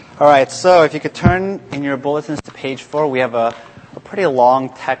All right, so if you could turn in your bulletins to page 4, we have a pretty long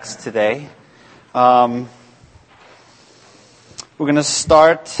text today. We're going to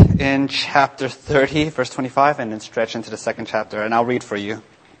start in chapter 30, verse 25, and then stretch into the second chapter, and I'll read for you.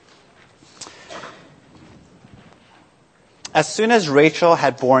 As soon as Rachel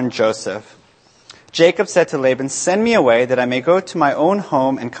had borne Joseph, Jacob said to Laban, "Send me away that I may go to my own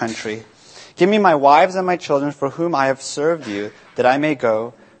home and country. Give me my wives and my children for whom I have served you, that I may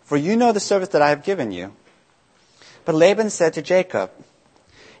go, for you know the service that I have given you." But Laban said to Jacob,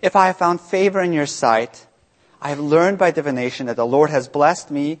 "If I have found favor in your sight, I have learned by divination that the Lord has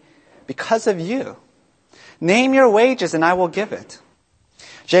blessed me because of you. Name your wages and I will give it."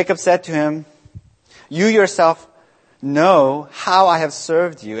 Jacob said to him, "You yourself know how I have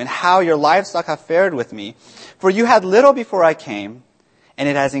served you and how your livestock have fared with me. For you had little before I came, and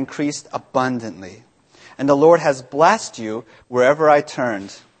it has increased abundantly. And the Lord has blessed you wherever I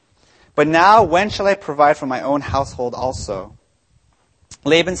turned. But now when shall I provide for my own household also?"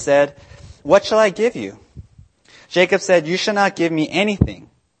 Laban said, "What shall I give you?" Jacob said, "You shall not give me anything.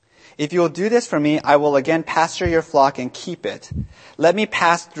 If you will do this for me, I will again pasture your flock and keep it. Let me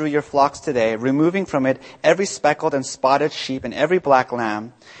pass through your flocks today, removing from it every speckled and spotted sheep and every black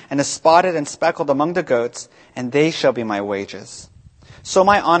lamb, and the spotted and speckled among the goats, and they shall be my wages. So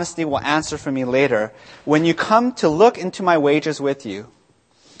my honesty will answer for me later, when you come to look into my wages with you.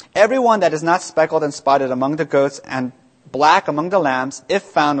 Everyone that is not speckled and spotted among the goats and black among the lambs, if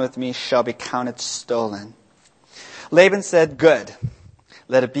found with me, shall be counted stolen." Laban said, "Good,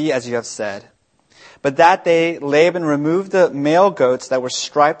 let it be as you have said." But that day Laban removed the male goats that were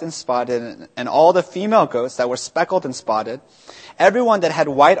striped and spotted, and all the female goats that were speckled and spotted, every one that had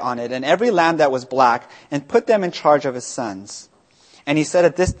white on it, and every lamb that was black, and put them in charge of his sons. And he set a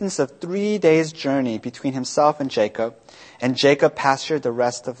distance of 3 days' journey between himself and Jacob pastured the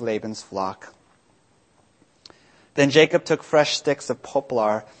rest of Laban's flock. Then Jacob took fresh sticks of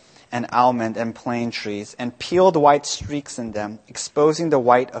poplar and almond and plane trees, and peeled white streaks in them, exposing the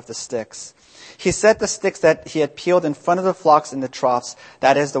white of the sticks. He set the sticks that he had peeled in front of the flocks in the troughs,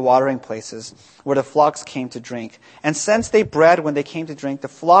 that is, the watering places, where the flocks came to drink. And since they bred when they came to drink, the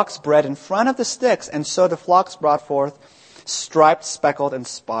flocks bred in front of the sticks, and so the flocks brought forth striped, speckled, and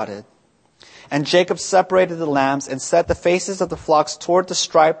spotted. And Jacob separated the lambs and set the faces of the flocks toward the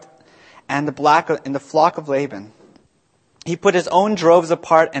striped and the black in the flock of Laban. He put his own droves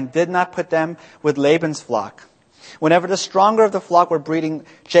apart and did not put them with Laban's flock. Whenever the stronger of the flock were breeding,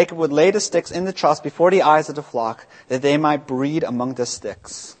 Jacob would lay the sticks in the troughs before the eyes of the flock, that they might breed among the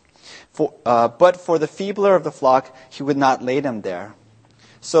sticks. But for the feebler of the flock, he would not lay them there.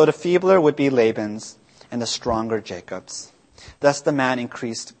 So the feebler would be Laban's, and the stronger Jacob's. Thus the man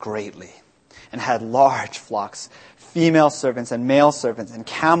increased greatly, and had large flocks, female servants and male servants, and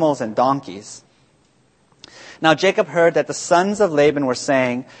camels and donkeys. Now Jacob heard that the sons of Laban were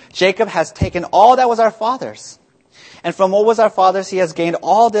saying, "Jacob has taken all that was our father's. And from what was our father's he has gained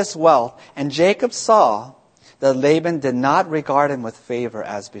all this wealth." And Jacob saw that Laban did not regard him with favor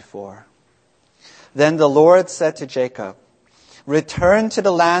as before. Then the Lord said to Jacob, "Return to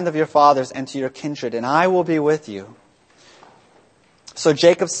the land of your fathers and to your kindred, and I will be with you." So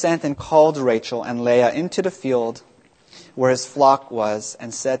Jacob sent and called Rachel and Leah into the field where his flock was,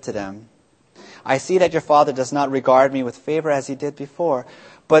 and said to them, "I see that your father does not regard me with favor as he did before,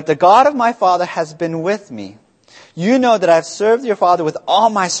 but the God of my father has been with me. You know that I have served your father with all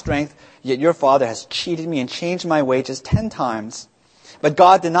my strength, yet your father has cheated me and changed my wages 10 times. But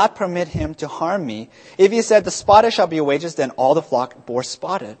God did not permit him to harm me. If he said, 'The spotted shall be your wages,' then all the flock bore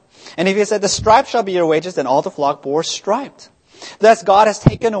spotted. And if he said, 'The striped shall be your wages,' then all the flock bore striped. Thus God has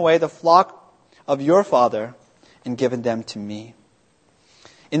taken away the flock of your father and given them to me.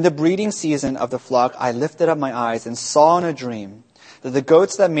 In the breeding season of the flock, I lifted up my eyes and saw in a dream that the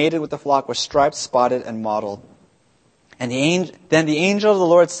goats that mated with the flock were striped, spotted, and mottled. And then the angel of the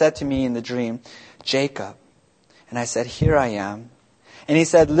Lord said to me in the dream, 'Jacob.' And I said, 'Here I am.' And he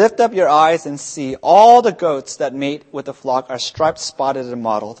said, 'Lift up your eyes and see. All the goats that mate with the flock are striped, spotted, and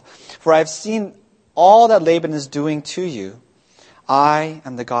mottled. For I have seen all that Laban is doing to you. I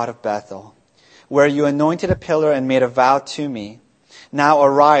am the God of Bethel, where you anointed a pillar and made a vow to me. Now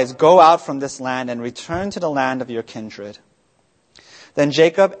arise, go out from this land and return to the land of your kindred.' Then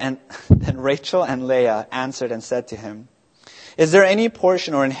Rachel and Leah answered and said to him, 'Is there any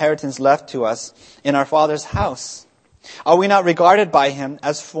portion or inheritance left to us in our father's house? Are we not regarded by him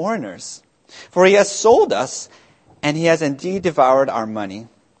as foreigners? For he has sold us, and he has indeed devoured our money.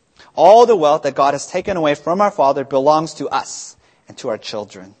 All the wealth that God has taken away from our father belongs to us and to our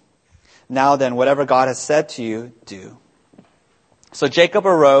children. Now then, whatever God has said to you, do.' So Jacob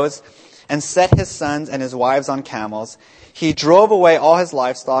arose and set his sons and his wives on camels. He drove away all his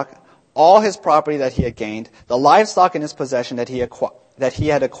livestock, all his property that he had gained, the livestock in his possession that he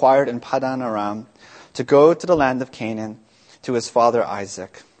had acquired in Paddan Aram, to go to the land of Canaan, to his father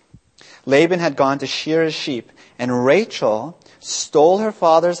Isaac. Laban had gone to shear his sheep, and Rachel stole her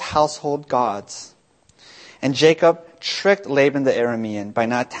father's household gods. And Jacob tricked Laban the Aramean by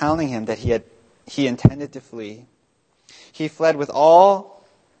not telling him that he intended to flee. He fled with all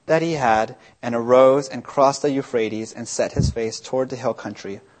that he had and arose and crossed the Euphrates and set his face toward the hill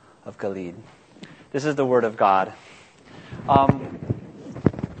country of Gilead. This is the word of God.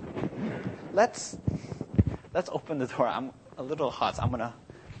 Let's open the door. I'm a little hot, so I'm going to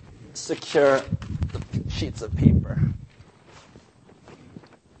secure the sheets of paper.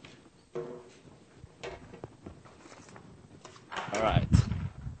 All right.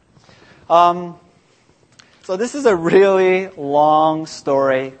 So this is a really long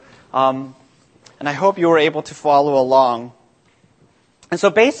story, and I hope you were able to follow along. And so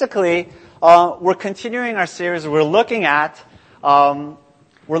basically, we're continuing our series. We're looking at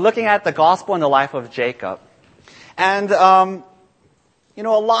the gospel and the life of Jacob. And, a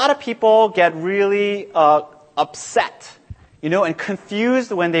lot of people get really upset, and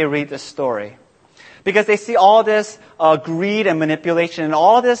confused when they read this story. Because they see all this greed and manipulation and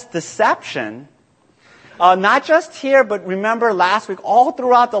all this deception, not just here, but remember last week, all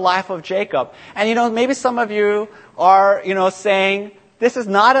throughout the life of Jacob. And, maybe some of you are, saying, this is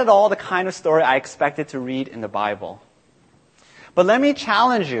not at all the kind of story I expected to read in the Bible. But let me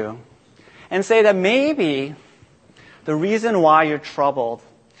challenge you and say that maybe the reason why you're troubled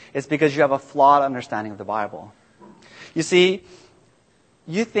is because you have a flawed understanding of the Bible. You see,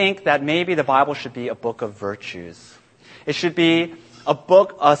 you think that maybe the Bible should be a book of virtues. It should be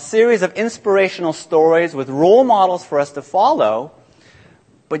a series of inspirational stories with role models for us to follow.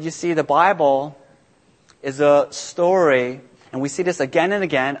 But you see, the Bible is a story, and we see this again and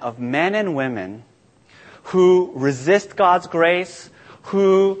again, of men and women who resist God's grace,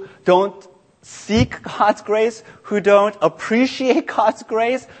 who don't seek God's grace, who don't appreciate God's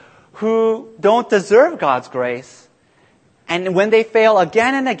grace, who don't deserve God's grace. And when they fail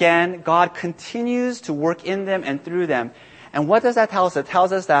again and again, God continues to work in them and through them. And what does that tell us? It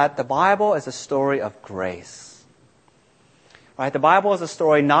tells us that the Bible is a story of grace. Right? The Bible is a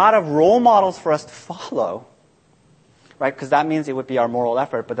story not of role models for us to follow, right? Because that means it would be our moral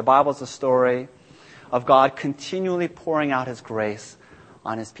effort. But the Bible is a story of God continually pouring out His grace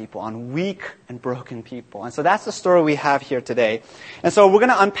on His people, on weak and broken people. And so that's the story we have here today. And so we're going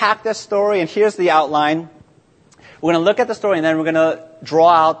to unpack this story, and here's the outline. We're going to look at the story, and then we're going to draw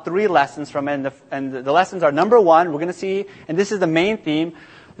out 3 lessons from it. And the lessons are, number 1, we're going to see, and this is the main theme,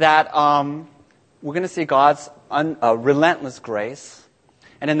 that we're going to see God's relentless grace.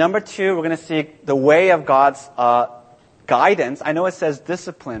 And then number 2, we're going to see the way of God's guidance. I know it says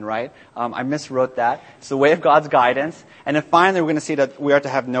discipline, right? I miswrote that. It's the way of God's guidance. And then finally, we're going to see that we are to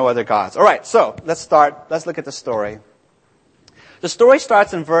have no other gods. All right, so let's start. Let's look at the story. The story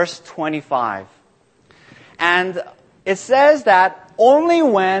starts in verse 25. And it says that only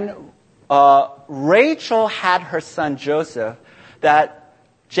when Rachel had her son Joseph that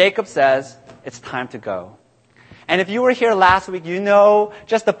Jacob says, it's time to go. And if you were here last week, you know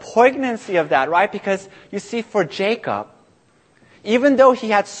just the poignancy of that, right? Because you see, for Jacob, even though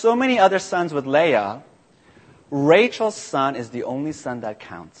he had so many other sons with Leah, Rachel's son is the only son that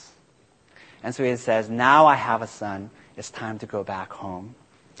counts. And so he says, now I have a son. It's time to go back home.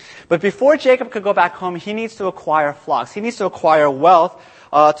 But before Jacob could go back home, he needs to acquire flocks. He needs to acquire wealth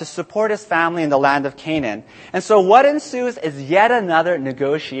to support his family in the land of Canaan. And so what ensues is yet another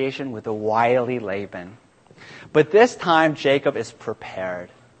negotiation with the wily Laban. But this time, Jacob is prepared.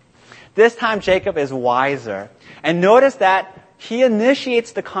 This time, Jacob is wiser. And notice that he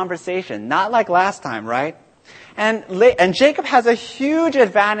initiates the conversation, not like last time, right? And Jacob has a huge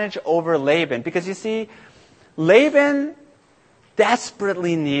advantage over Laban, because you see, Laban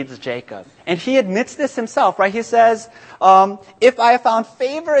desperately needs Jacob. And he admits this himself, right? He says, if I have found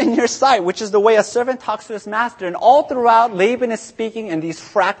favor in your sight, which is the way a servant talks to his master. And all throughout, Laban is speaking in these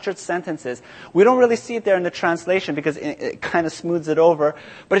fractured sentences. We don't really see it there in the translation because it kind of smooths it over.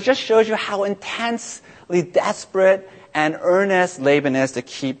 But it just shows you how intensely desperate and earnest Laban is to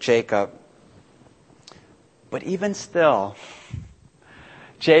keep Jacob. But even still,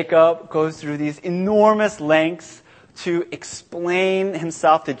 Jacob goes through these enormous lengths to explain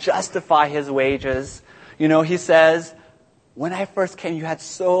himself, to justify his wages. He says, when I first came, you had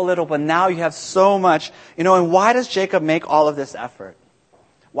so little, but now you have so much. And why does Jacob make all of this effort?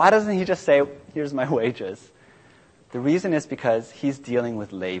 Why doesn't he just say, here's my wages? The reason is because he's dealing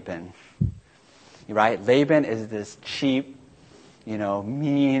with Laban. Right? Laban is this cheap,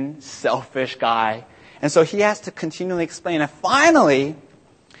 mean, selfish guy. And so he has to continually explain. And finally,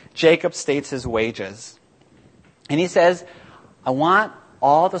 Jacob states his wages. And he says, I want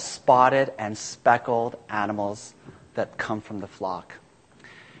all the spotted and speckled animals that come from the flock.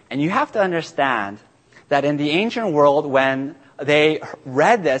 And you have to understand that in the ancient world, when they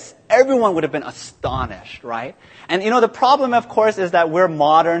read this, everyone would have been astonished, right? And the problem, of course, is that we're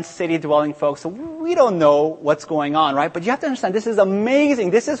modern city-dwelling folks, so we don't know what's going on, right? But you have to understand, this is amazing.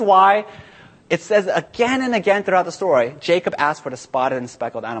 This is why it says again and again throughout the story, Jacob asked for the spotted and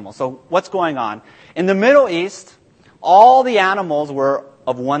speckled animals. So what's going on? In the Middle East, all the animals were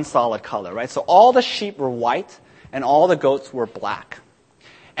of one solid color, right? So all the sheep were white and all the goats were black.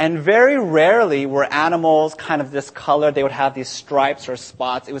 And very rarely were animals kind of this color. They would have these stripes or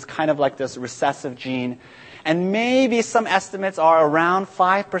spots. It was kind of like this recessive gene. And maybe some estimates are around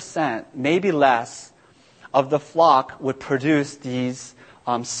 5%, maybe less, of the flock would produce these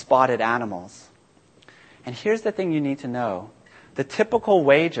spotted animals. And here's the thing you need to know. The typical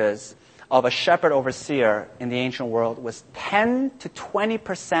wages of a shepherd overseer in the ancient world was 10 to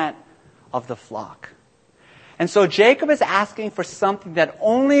 20% of the flock. And so Jacob is asking for something that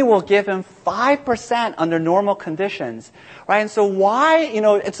only will give him 5% under normal conditions, right? And so why,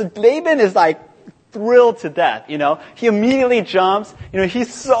 Laban is like thrilled to death, He immediately jumps,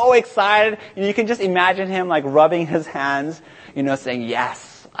 he's so excited, and you can just imagine him like rubbing his hands, saying,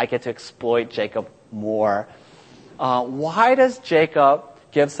 yes, I get to exploit Jacob more. Why does Jacob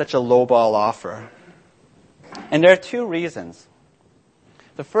give such a lowball offer? And there are two reasons.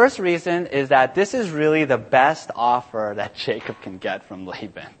 The first reason is that this is really the best offer that Jacob can get from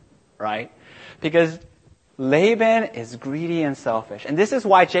Laban, right? Because Laban is greedy and selfish. And this is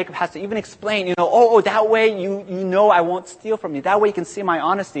why Jacob has to even explain, that way you know I won't steal from you. That way you can see my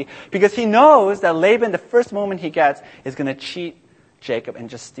honesty. Because he knows that Laban, the first moment he gets, is going to cheat Jacob and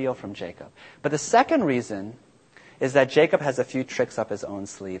just steal from Jacob. But the second reason is that Jacob has a few tricks up his own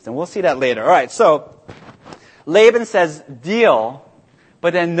sleeves. And we'll see that later. All right, so Laban says, deal.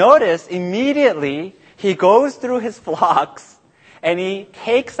 But then notice, immediately, he goes through his flocks and he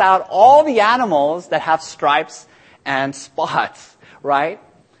takes out all the animals that have stripes and spots, right?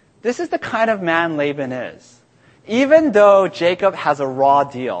 This is the kind of man Laban is. Even though Jacob has a raw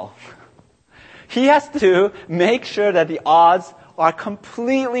deal, he has to make sure that the odds are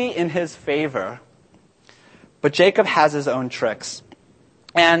completely in his favor. But Jacob has his own tricks.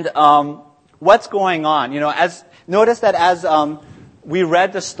 And what's going on? Notice that as we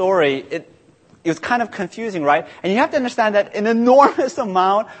read the story, it was kind of confusing, right? And you have to understand that an enormous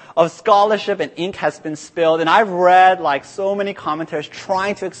amount of scholarship and ink has been spilled. And I've read like so many commentaries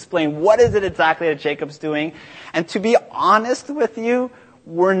trying to explain what is it exactly that Jacob's doing. And to be honest with you,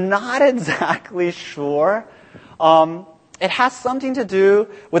 we're not exactly sure. It has something to do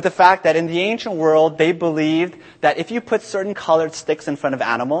with the fact that in the ancient world, they believed that if you put certain colored sticks in front of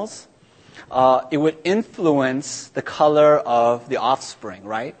animals, it would influence the color of the offspring,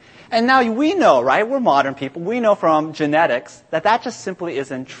 right? And now we know, right? We're modern people. We know from genetics that just simply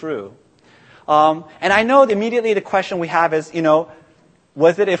isn't true. And I know immediately the question we have is,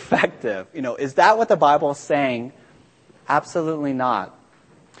 was it effective? Is that what the Bible is saying? Absolutely not.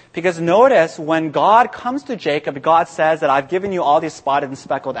 Because notice, when God comes to Jacob, God says that I've given you all these spotted and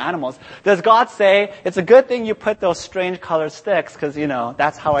speckled animals. Does God say, it's a good thing you put those strange colored sticks because,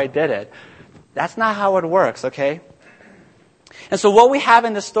 that's how I did it? That's not how it works, okay? And so what we have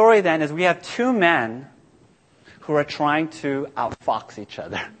in the story then is we have two men who are trying to outfox each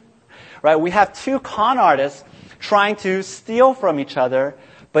other, right? We have two con artists trying to steal from each other,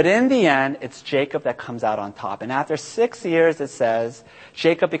 but in the end, it's Jacob that comes out on top. And after 6 years, it says,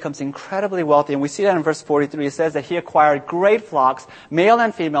 Jacob becomes incredibly wealthy. And we see that in verse 43. It says that he acquired great flocks, male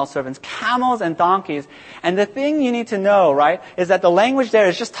and female servants, camels and donkeys. And the thing you need to know, right, is that the language there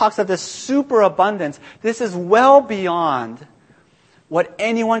is just talks of this superabundance. This is well beyond what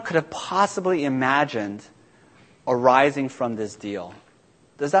anyone could have possibly imagined arising from this deal.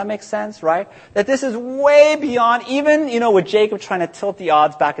 Does that make sense, right? That this is way beyond, even, with Jacob trying to tilt the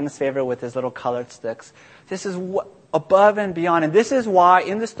odds back in his favor with his little colored sticks. This is above and beyond. And this is why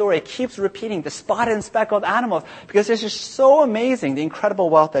in the story it keeps repeating the spotted and speckled animals, because it's just so amazing, the incredible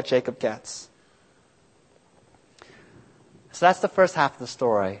wealth that Jacob gets. So that's the first half of the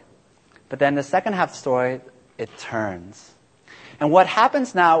story. But then the second half of the story, it turns. And what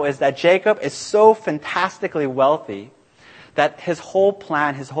happens now is that Jacob is so fantastically wealthy that his whole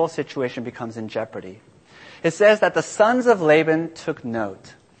plan, his whole situation becomes in jeopardy. It says that the sons of Laban took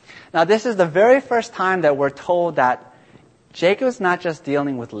note. Now, this is the very first time that we're told that Jacob is not just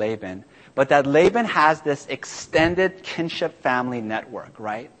dealing with Laban, but that Laban has this extended kinship family network,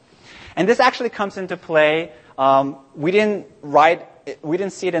 right? And this actually comes into play. We didn't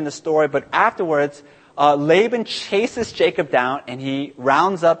see it in the story, but afterwards, Laban chases Jacob down and he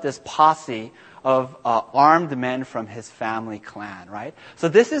rounds up this posse of armed men from his family clan, right? So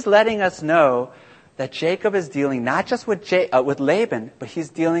this is letting us know that Jacob is dealing not just with Laban, but he's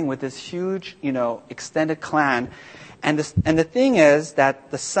dealing with this huge, extended clan. And the thing is that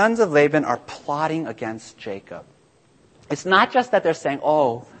the sons of Laban are plotting against Jacob. It's not just that they're saying,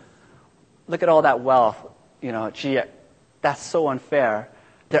 oh, look at all that wealth, gee, that's so unfair.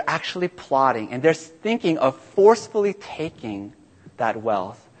 They're actually plotting, and they're thinking of forcefully taking that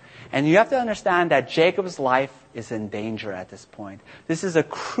wealth. And you have to understand that Jacob's life is in danger at this point. This is a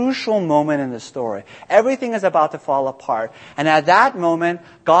crucial moment in the story. Everything is about to fall apart. And at that moment,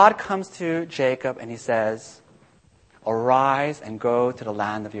 God comes to Jacob and he says, arise and go to the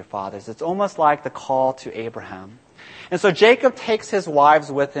land of your fathers. It's almost like the call to Abraham. And so Jacob takes his wives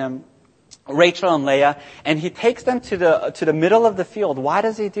with him, Rachel and Leah, and he takes them to the middle of the field. Why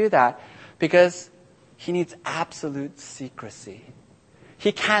does he do that? Because he needs absolute secrecy.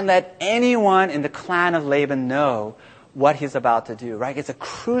 He can't let anyone in the clan of Laban know what he's about to do, right? It's a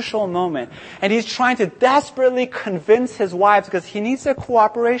crucial moment. And he's trying to desperately convince his wives because he needs their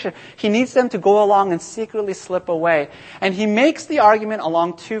cooperation. He needs them to go along and secretly slip away. And he makes the argument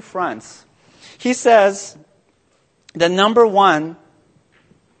along two fronts. He says that number one,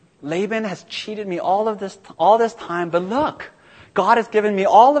 Laban has cheated me all this time, but look, God has given me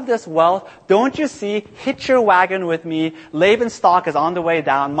all of this wealth. Don't you see? Hitch your wagon with me. Laban's stock is on the way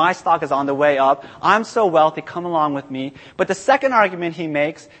down. My stock is on the way up. I'm so wealthy. Come along with me. But the second argument he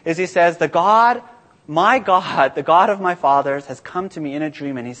makes is he says, my God, the God of my fathers, has come to me in a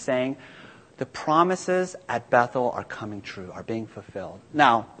dream, and he's saying, the promises at Bethel are coming true, are being fulfilled.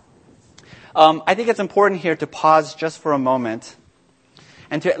 Now, I think it's important here to pause just for a moment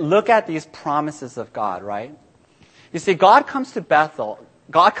and to look at these promises of God, right? You see, God comes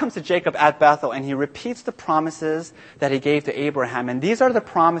to Jacob at Bethel, and he repeats the promises that he gave to Abraham. And these are the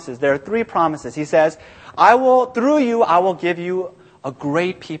promises. There are three promises. He says, through you, I will give you a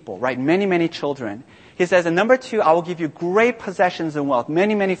great people, right? Many, many children. He says, and number two, I will give you great possessions and wealth,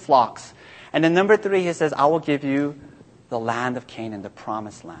 many, many flocks. And then number three, he says, I will give you the land of Canaan, the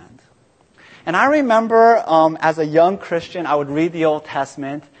promised land. And I remember, as a young Christian, I would read the Old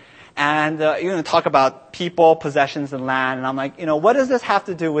Testament, and talk about people, possessions, and land. And I'm like, what does this have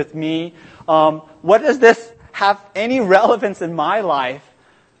to do with me? What does this have any relevance in my life?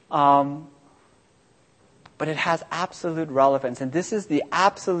 But it has absolute relevance. And this is the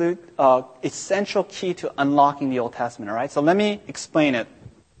absolute essential key to unlocking the Old Testament. All right? So let me explain it.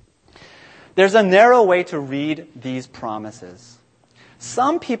 There's a narrow way to read these promises.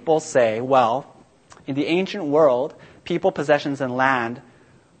 Some people say, well, in the ancient world, people, possessions, and land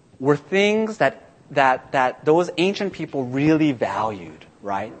were things that those ancient people really valued,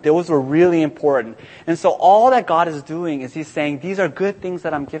 right? Those were really important. And so all that God is doing is he's saying, these are good things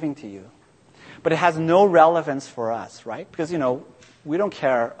that I'm giving to you. But it has no relevance for us, right? Because, we don't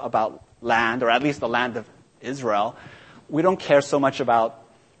care about land, or at least the land of Israel. We don't care so much about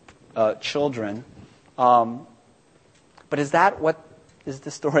children. But is that what is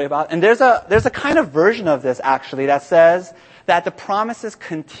the story about? And there's a kind of version of this, actually, that says that the promises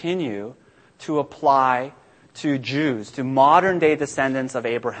continue to apply to Jews, to modern-day descendants of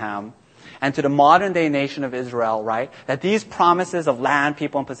Abraham, and to the modern-day nation of Israel, right? That these promises of land,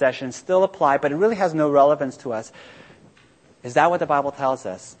 people, and possessions still apply, but it really has no relevance to us. Is that what the Bible tells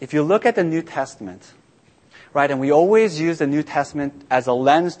us? If you look at the New Testament, right, and we always use the New Testament as a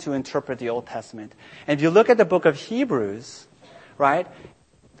lens to interpret the Old Testament. And if you look at the book of Hebrews, right,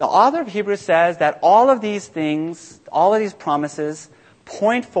 the author of Hebrews says that all of these things, all of these promises,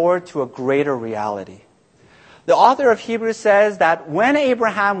 point forward to a greater reality. The author of Hebrews says that when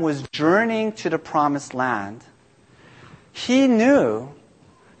Abraham was journeying to the promised land, he knew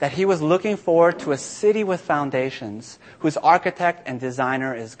that he was looking forward to a city with foundations, whose architect and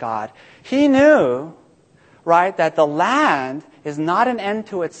designer is God. He knew, right, that the land is not an end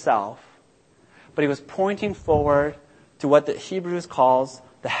to itself, but he was pointing forward to what the Hebrews calls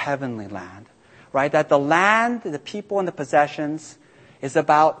the heavenly land, right? That the land, the people, and the possessions is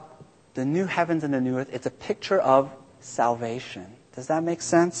about the new heavens and the new earth. It's a picture of salvation. Does that make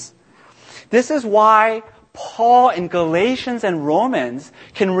sense? This is why Paul in Galatians and Romans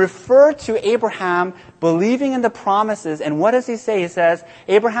can refer to Abraham believing in the promises. And what does he say? He says,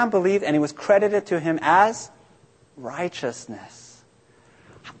 Abraham believed and it was credited to him as righteousness.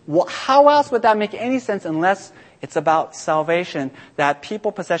 How else would that make any sense unless it's about salvation, that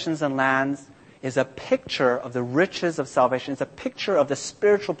people, possessions, and lands is a picture of the riches of salvation. It's a picture of the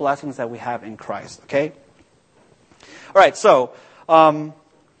spiritual blessings that we have in Christ, okay? All right, so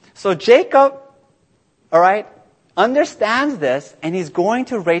Jacob, all right, understands this, and he's going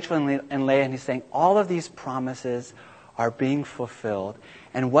to Rachel and Leah, and he's saying, all of these promises are being fulfilled.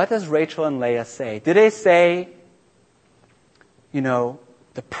 And what does Rachel and Leah say? Do they say,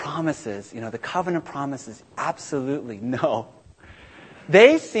 the promises, the covenant promises? Absolutely no.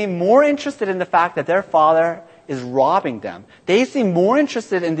 They seem more interested in the fact that their father is robbing them. They seem more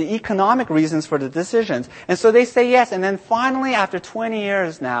interested in the economic reasons for the decisions. And so they say yes. And then finally, after 20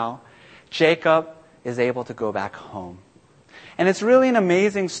 years now, Jacob is able to go back home. And it's really an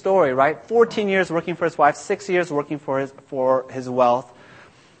amazing story, right? 14 years working for his wife, 6 years working for his wealth.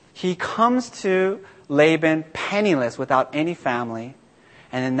 He comes to Laban penniless, without any family.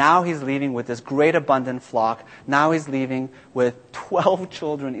 And then now he's leaving with this great abundant flock. Now he's leaving with 12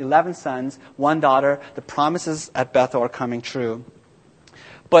 children, 11 sons, 1 daughter. The promises at Bethel are coming true.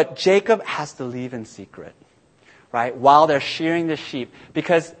 But Jacob has to leave in secret, right? While they're shearing the sheep,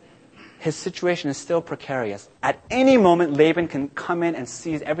 because his situation is still precarious. At any moment, Laban can come in and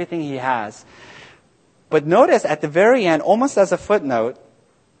seize everything he has. But notice at the very end, almost as a footnote,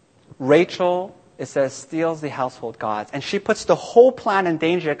 Rachel, it says, steals the household gods. And she puts the whole plan in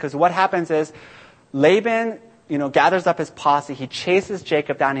danger, because what happens is Laban, gathers up his posse. He chases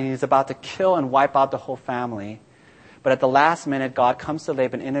Jacob down, and he's about to kill and wipe out the whole family. But at the last minute, God comes to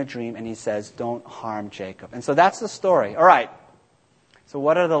Laban in a dream, and he says, don't harm Jacob. And so that's the story. All right. So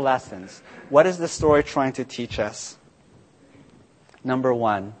what are the lessons? What is the story trying to teach us? Number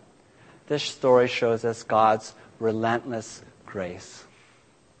 1, this story shows us God's relentless grace.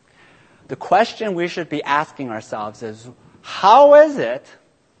 The question we should be asking ourselves is, how is it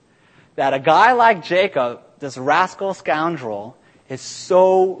that a guy like Jacob, this rascal scoundrel, is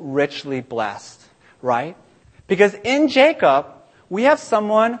so richly blessed, right? Because in Jacob, we have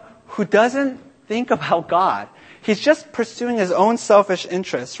someone who doesn't think about God. He's just pursuing his own selfish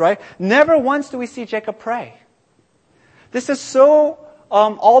interests, right? Never once do we see Jacob pray. This is so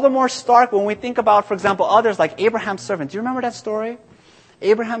all the more stark when we think about, for example, others like Abraham's servant. Do you remember that story?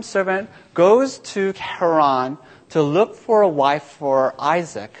 Abraham's servant goes to Haran to look for a wife for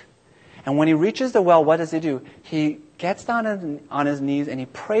Isaac. And when he reaches the well, what does he do? He gets down on his knees and he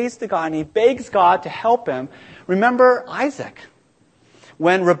prays to God and he begs God to help him. Remember Isaac.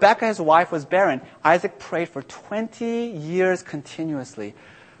 When Rebekah, his wife, was barren, Isaac prayed for 20 years continuously.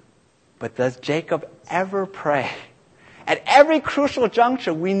 But does Jacob ever pray? At every crucial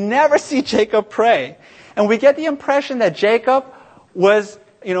juncture, we never see Jacob pray. And we get the impression that Jacob was,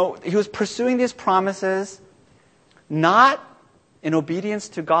 he was pursuing these promises not in obedience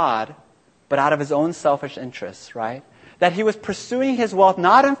to God, but out of his own selfish interests, right? That he was pursuing his wealth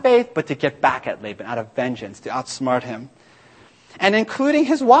not in faith, but to get back at Laban out of vengeance, to outsmart him. And including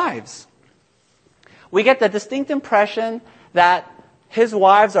his wives. We get the distinct impression that his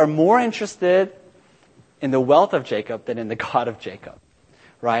wives are more interested in the wealth of Jacob than in the God of Jacob,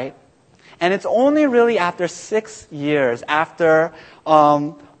 right? And it's only really after 6 years, after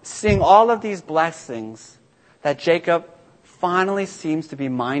seeing all of these blessings, that Jacob finally seems to be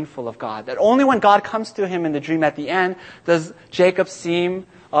mindful of God. That only when God comes to him in the dream at the end does Jacob seem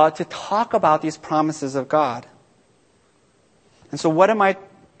to talk about these promises of God. And so what am I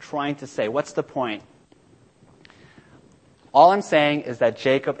trying to say? What's the point? All I'm saying is that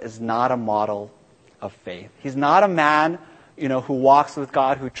Jacob is not a model of faith. He's not a man, who walks with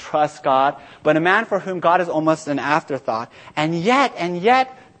God, who trusts God, but a man for whom God is almost an afterthought. And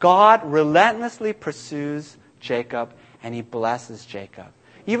yet, God relentlessly pursues Jacob, and he blesses Jacob.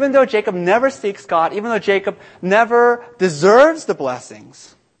 Even though Jacob never seeks God, even though Jacob never deserves the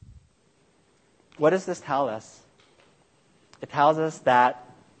blessings. What does this tell us? It tells us that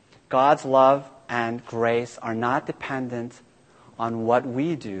God's love and grace are not dependent on what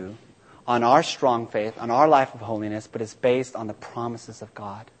we do, on our strong faith, on our life of holiness, but it's based on the promises of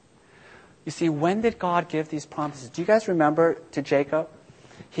God. You see, when did God give these promises? Do you guys remember to Jacob?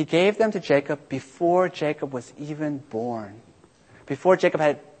 He gave them to Jacob before Jacob was even born. Before Jacob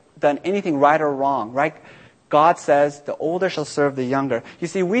had done anything right or wrong, right? God says, the older shall serve the younger. You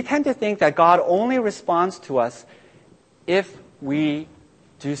see, we tend to think that God only responds to us if we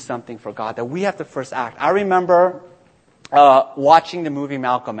do something for God, that we have to first act. I remember watching the movie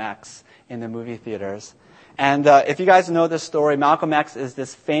Malcolm X in the movie theaters. And if you guys know this story, Malcolm X is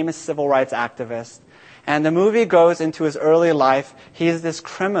this famous civil rights activist. And the movie goes into his early life. He is this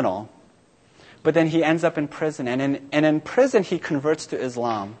criminal but then he ends up in prison. And in prison, he converts to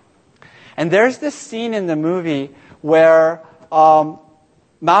Islam. And there's this scene in the movie where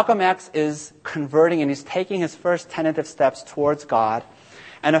Malcolm X is converting and he's taking his first tentative steps towards God.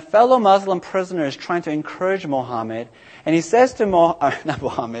 And a fellow Muslim prisoner is trying to encourage Muhammad. And he says to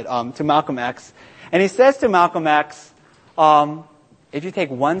to Malcolm X, and he says to Malcolm X, if you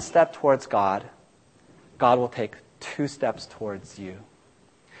take one step towards God, God will take 2 steps towards you.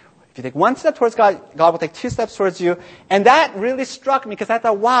 If you take one step towards God, God will take 2 steps towards you. And that really struck me because I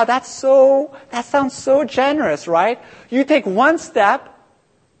thought, wow, that sounds so generous, right? You take 1 step,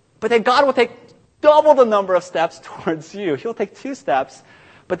 but then God will take double the number of steps towards you. He'll take 2 steps.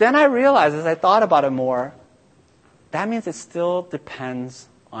 But then I realized, as I thought about it more, that means it still depends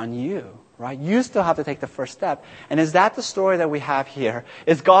on you, right? You still have to take the first step. And is that the story that we have here?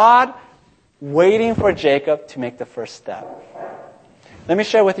 Is God waiting for Jacob to make the first step? Let me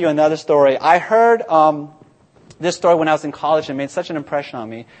share with you another story. I heard this story when I was in college and it made such an impression on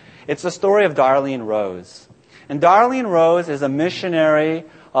me. It's the story of Darlene Rose. And Darlene Rose is a missionary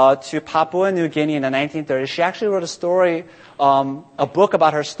to Papua New Guinea in the 1930s. She actually wrote a book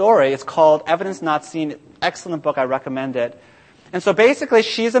about her story. It's called Evidence Not Seen. Excellent book. I recommend it. And so basically,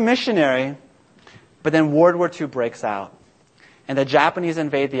 she's a missionary, but then World War II breaks out. And the Japanese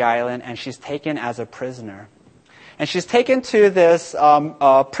invade the island, and she's taken as a prisoner. And she's taken to this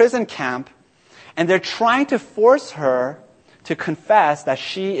prison camp, and they're trying to force her to confess that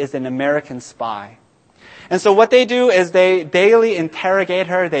she is an American spy. And so what they do is they daily interrogate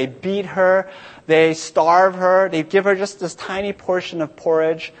her, they beat her, they starve her, they give her just this tiny portion of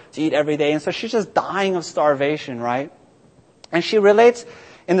porridge to eat every day. And so she's just dying of starvation, right? And she relates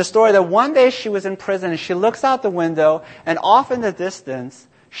in the story that one day she was in prison and she looks out the window and off in the distance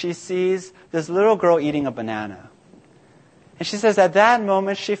she sees this little girl eating a banana. And she says at that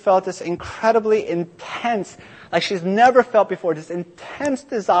moment she felt this incredibly intense, like she's never felt before, this intense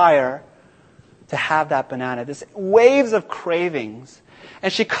desire to have that banana, this waves of cravings.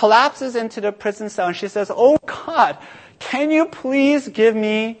 And she collapses into the prison cell and she says, "Oh God, can you please give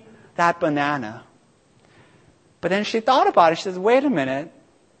me that banana?" But then she thought about it. She says, wait a minute.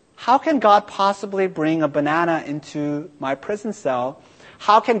 How can God possibly bring a banana into my prison cell?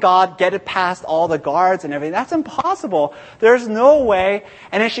 How can God get it past all the guards and everything? That's impossible. There's no way.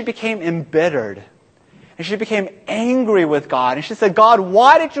 And then she became embittered. And she became angry with God. And she said, "God,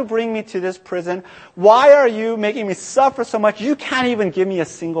 why did you bring me to this prison? Why are you making me suffer so much? You can't even give me a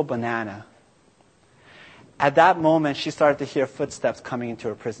single banana." At that moment, she started to hear footsteps coming into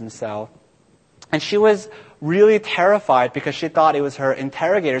her prison cell. And she was really terrified because she thought it was her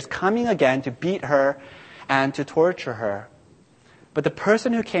interrogators coming again to beat her and to torture her. But the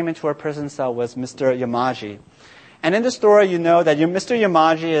person who came into her prison cell was Mr. Yamaji. And in the story, you know that Mr.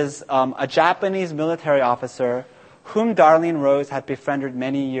 Yamaji is a Japanese military officer whom Darlene Rose had befriended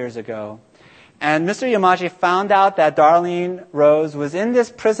many years ago. And Mr. Yamaji found out that Darlene Rose was in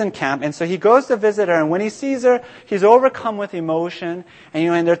this prison camp, and so he goes to visit her, and when he sees her, he's overcome with emotion, and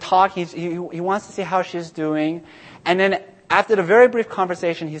and they're talking, he wants to see how she's doing. And then after the very brief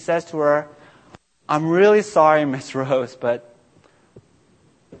conversation, he says to her, "I'm really sorry, Miss Rose, but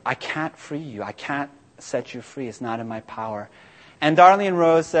I can't free you. I can't set you free. It's not in my power." And Darlene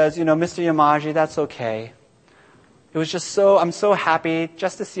Rose says, "Mr. Yamaji, that's okay. It was just I'm so happy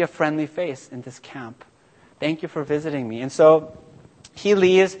just to see a friendly face in this camp. Thank you for visiting me." And so he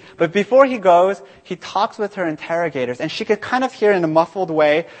leaves, but before he goes, he talks with her interrogators, and she could kind of hear in a muffled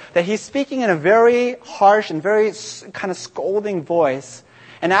way that he's speaking in a very harsh and very kind of scolding voice.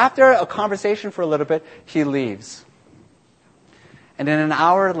 And after a conversation for a little bit, he leaves. And then an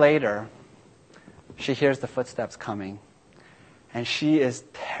hour later, she hears the footsteps coming. And she is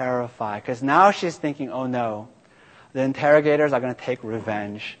terrified, because now she's thinking, oh no, the interrogators are going to take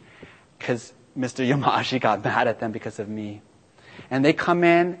revenge because Mr. Yamaji got mad at them because of me. And they come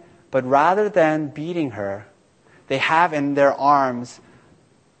in, but rather than beating her, they have in their arms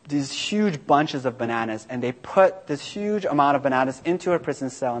these huge bunches of bananas, and they put this huge amount of bananas into her prison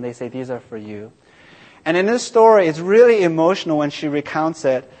cell, and they say, "These are for you." And in this story, it's really emotional when she recounts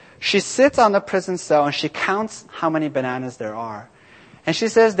it. She sits on the prison cell and she counts how many bananas there are. And she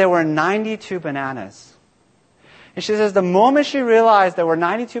says there were 92 bananas. And she says the moment she realized there were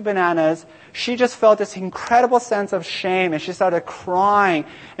 92 bananas, she just felt this incredible sense of shame, and she started crying,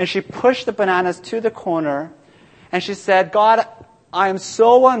 and she pushed the bananas to the corner, and she said, "God, I am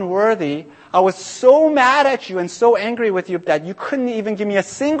so unworthy. I was so mad at you and so angry with you that you couldn't even give me a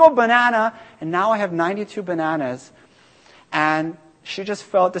single banana, and now I have 92 bananas." And she just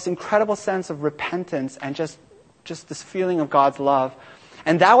felt this incredible sense of repentance and just this feeling of God's love.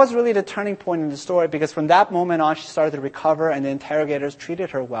 And that was really the turning point in the story, because from that moment on, she started to recover and the interrogators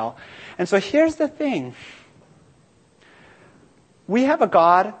treated her well. And so here's the thing. We have a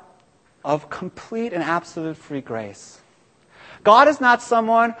God of complete and absolute free grace. God is not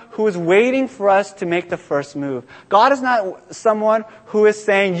someone who is waiting for us to make the first move. God is not someone who is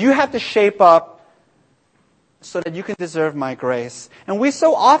saying, you have to shape up so that you can deserve my grace. And we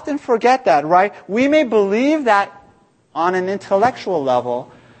so often forget that, right? We may believe that on an intellectual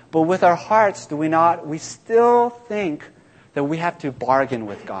level, but with our hearts, do we not? We still think that we have to bargain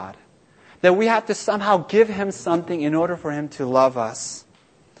with God, that we have to somehow give Him something in order for Him to love us.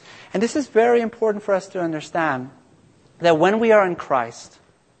 And this is very important for us to understand, that when we are in Christ,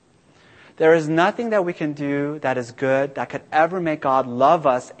 there is nothing that we can do that is good that could ever make God love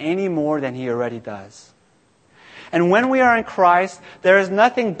us any more than He already does. And when we are in Christ, there is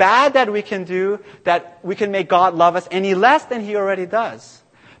nothing bad that we can do that we can make God love us any less than He already does.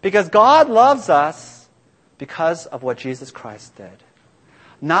 Because God loves us because of what Jesus Christ did.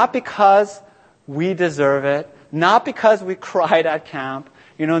 Not because we deserve it, not because we cried at camp,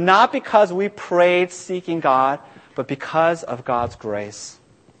 not because we prayed seeking God, but because of God's grace.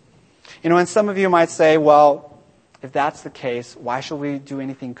 And some of you might say, well, if that's the case, why should we do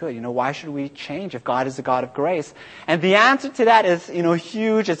anything good? Why should we change if God is a God of grace? And the answer to that is,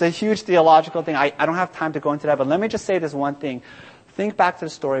 huge. It's a huge theological thing. I don't have time to go into that, but let me just say this one thing. Think back to the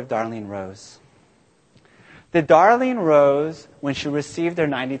story of Darlene Rose. Did Darlene Rose, when she received her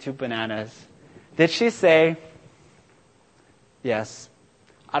 92 bananas, did she say, yes,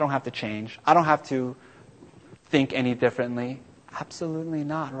 I don't have to change. I don't have to think any differently? Absolutely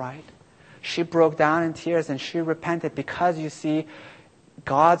not, right? She broke down in tears and she repented, because you see,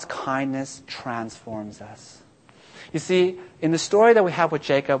 God's kindness transforms us. You see, in the story that we have with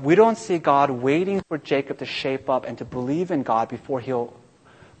Jacob, we don't see God waiting for Jacob to shape up and to believe in God before He'll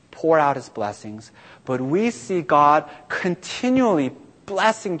pour out His blessings. But we see God continually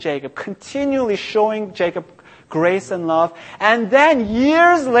blessing Jacob, continually showing Jacob grace and love. And then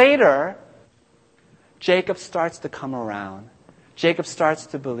years later, Jacob starts to come around. Jacob starts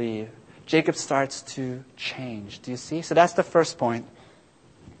to believe. Jacob starts to change. Do you see? So that's the first point.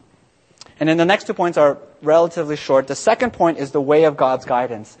 And then the next 2 points are relatively short. The second point is the way of God's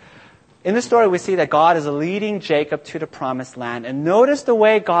guidance. In the story, we see that God is leading Jacob to the promised land. And notice the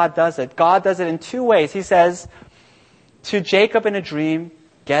way God does it. God does it in 2 ways. He says to Jacob in a dream,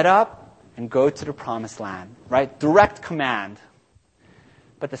 get up and go to the promised land. Right? Direct command.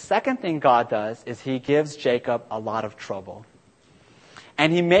 But the second thing God does is He gives Jacob a lot of trouble.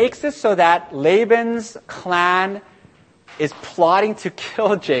 And He makes it so that Laban's clan is plotting to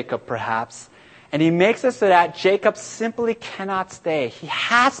kill Jacob, perhaps. And He makes it so that Jacob simply cannot stay. He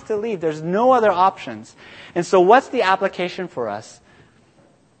has to leave. There's no other options. And so what's the application for us?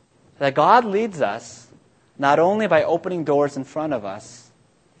 That God leads us not only by opening doors in front of us,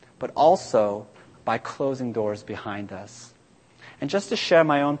 but also by closing doors behind us. And just to share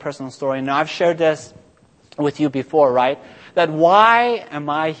my own personal story, and I've shared this with you before, right? That why am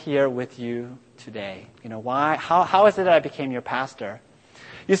I here with you today? Why? How is it that I became your pastor?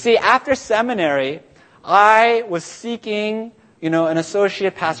 You see, after seminary, I was seeking, an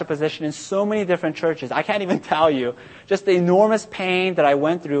associate pastor position in so many different churches. I can't even tell you just the enormous pain that I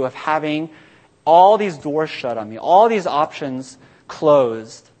went through of having all these doors shut on me, all these options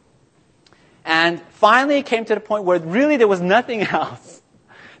closed. And finally it came to the point where really there was nothing else.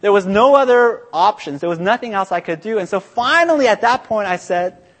 There was no other options. There was nothing else I could do. And so finally at that point I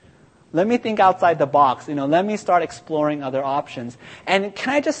said, let me think outside the box. Let me start exploring other options. And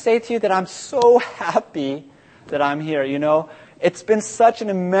can I just say to you that I'm so happy that I'm here. It's been such an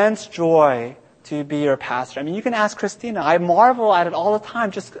immense joy to be your pastor. I mean, you can ask Christina. I marvel at it all the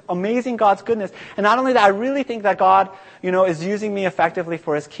time. Just amazing God's goodness. And not only that, I really think that God, is using me effectively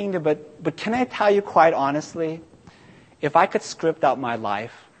for His kingdom. But can I tell you quite honestly, if I could script out my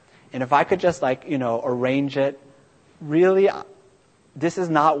life, and if I could just arrange it, really, this is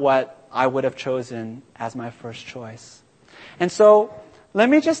not what I would have chosen as my first choice. And so, let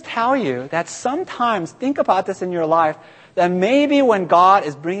me just tell you that sometimes, think about this in your life, that maybe when God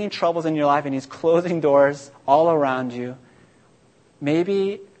is bringing troubles in your life and He's closing doors all around you,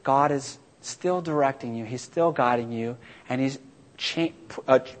 maybe God is still directing you, He's still guiding you, and He's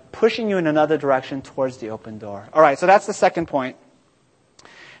pushing you in another direction towards the open door. All right, so that's the second point.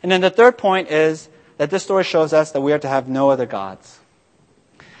 And then the third point is that this story shows us that we are to have no other gods.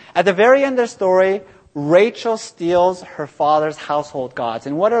 At the very end of the story, Rachel steals her father's household gods.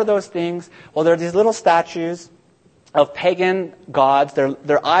 And what are those things? Well, they're these little statues of pagan gods.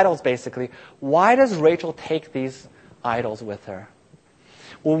 They're idols, basically. Why does Rachel take these idols with her?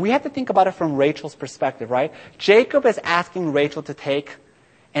 Well, we have to think about it from Rachel's perspective, right? Jacob is asking Rachel to take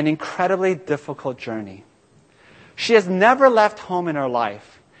an incredibly difficult journey. She has never left home in her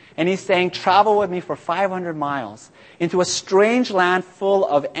life. And he's saying, travel with me for 500 miles into a strange land full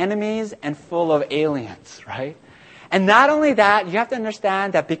of enemies and full of aliens, right? And not only that, you have to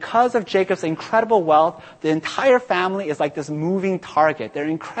understand that because of Jacob's incredible wealth, the entire family is like this moving target. They're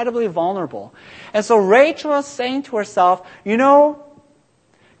incredibly vulnerable. And so Rachel is saying to herself, you know,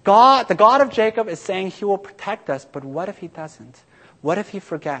 God, the God of Jacob is saying he will protect us, but what if he doesn't? What if he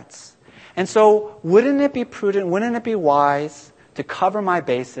forgets? And so wouldn't it be prudent, wouldn't it be wise to cover my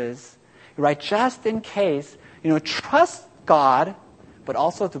bases, right? Just in case, trust God, but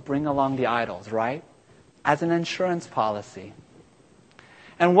also to bring along the idols, right? As an insurance policy.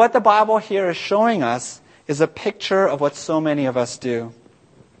 And what the Bible here is showing us is a picture of what so many of us do.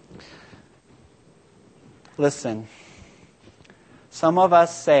 Listen, some of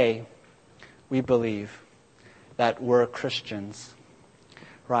us say we believe that we're Christians,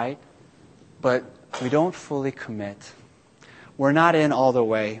 right? But we don't fully commit. We're not in all the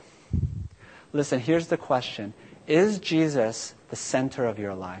way. Listen, here's the question. Is Jesus the center of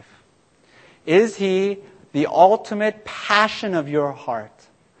your life? Is he the ultimate passion of your heart?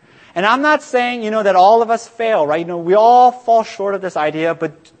 And I'm not saying, that all of us fail, right? We all fall short of this idea,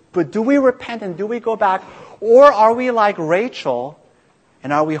 but do we repent and do we go back? Or are we like Rachel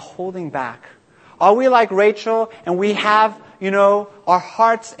and are we holding back? Are we like Rachel and we have, our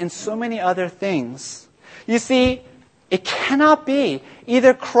hearts in so many other things? You see, it cannot be.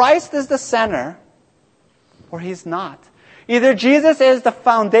 Either Christ is the center or he's not. Either Jesus is the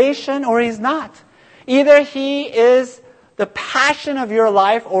foundation or he's not. Either he is the passion of your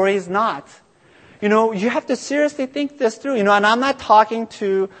life or he's not. You have to seriously think this through. And I'm not talking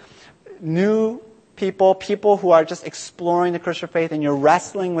to new people who are just exploring the Christian faith and you're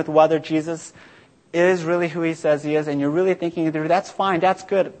wrestling with whether Jesus is really who he says he is and you're really thinking through, that's fine, that's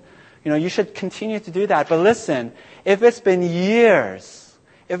good. You should continue to do that. But listen, if it's been years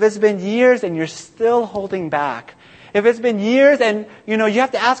and you're still holding back, if it's been years and, you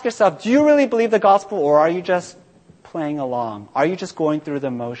have to ask yourself, do you really believe the gospel or are you just playing along? Are you just going through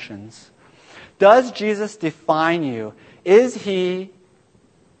the motions? Does Jesus define you? Is he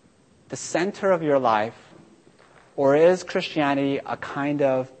the center of your life or is Christianity a kind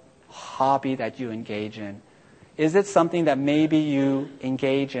of hobby that you engage in? Is it something that maybe you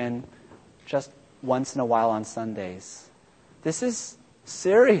engage in just once in a while on Sundays? This is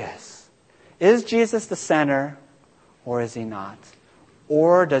serious. Is Jesus the center or is he not?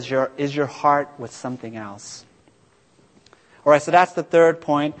 Or is your heart with something else? All right, so that's the third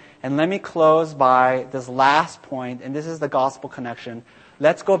point. And let me close by this last point, and this is the gospel connection.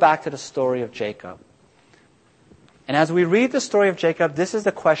 Let's go back to the story of Jacob. And as we read the story of Jacob, this is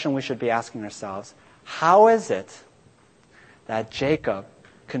the question we should be asking ourselves. How is it that Jacob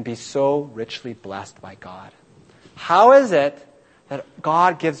can be so richly blessed by God? How is it that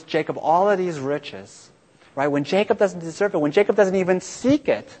God gives Jacob all of these riches, right? When Jacob doesn't deserve it, when Jacob doesn't even seek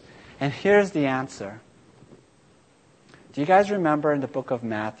it. And here's the answer. Do you guys remember in the book of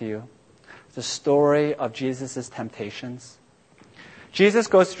Matthew, the story of Jesus' temptations? Jesus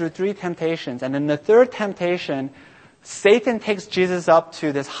goes through 3 temptations, and in the third temptation, Satan takes Jesus up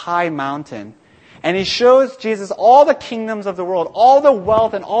to this high mountain, and he shows Jesus all the kingdoms of the world, all the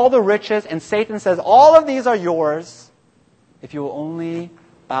wealth and all the riches, and Satan says, all of these are yours if you will only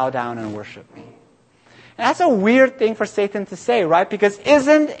bow down and worship me. And that's a weird thing for Satan to say, right? Because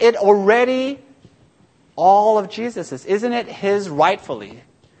isn't it already all of Jesus's? Isn't it his rightfully?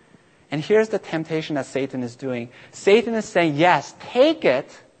 And here's the temptation that Satan is doing. Satan is saying, yes, take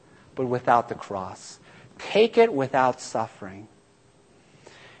it, but without the cross. Take it without suffering.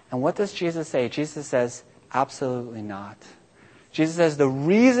 And what does Jesus say? Jesus says, absolutely not. Jesus says, the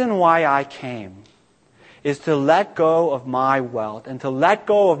reason why I came is to let go of my wealth and to let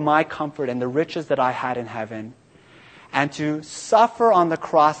go of my comfort and the riches that I had in heaven and to suffer on the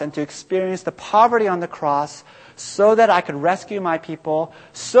cross and to experience the poverty on the cross so that I could rescue my people,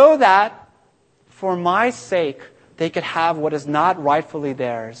 so that for my sake they could have what is not rightfully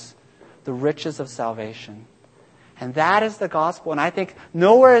theirs, the riches of salvation. And that is the gospel. And I think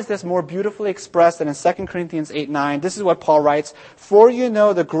nowhere is this more beautifully expressed than in 2 Corinthians 8:9. This is what Paul writes, for you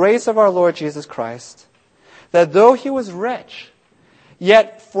know the grace of our Lord Jesus Christ, that though he was rich,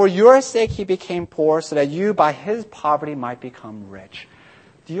 yet for your sake he became poor, so that you by his poverty might become rich.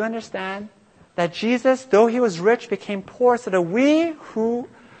 Do you understand? That Jesus, though he was rich, became poor, so that we who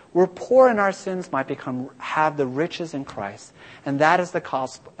were poor in our sins might have the riches in Christ. And that is the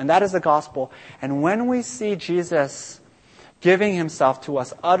gospel. And when we see Jesus giving himself to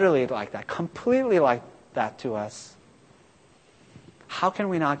us utterly like that, completely like that to us, how can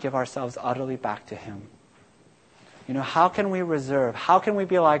we not give ourselves utterly back to him? How can we reserve? How can we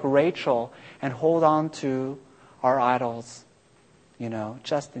be like Rachel and hold on to our idols,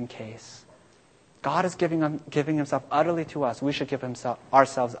 just in case? God is giving himself utterly to us. We should give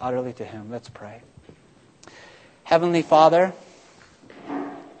ourselves utterly to him. Let's pray. Heavenly Father,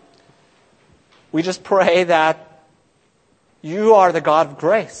 we just pray that you are the God of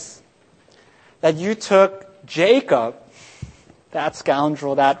grace, that you took Jacob, that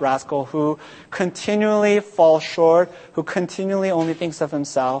scoundrel, that rascal who continually falls short, who continually only thinks of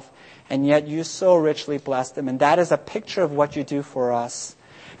himself, and yet you so richly blessed him. And that is a picture of what you do for us.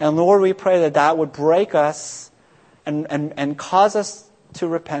 And Lord, we pray that that would break us and cause us to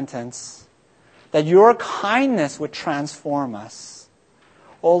repentance, that your kindness would transform us.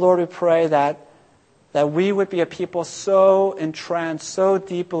 Oh Lord, we pray that we would be a people so entranced, so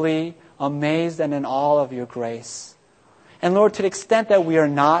deeply amazed and in awe of your grace. And Lord, to the extent that we are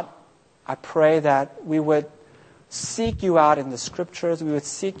not, I pray that we would seek you out in the scriptures, we would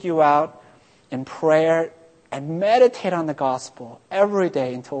seek you out in prayer, and meditate on the gospel every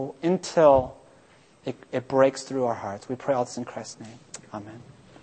day until it breaks through our hearts. We pray all this in Christ's name. Amen.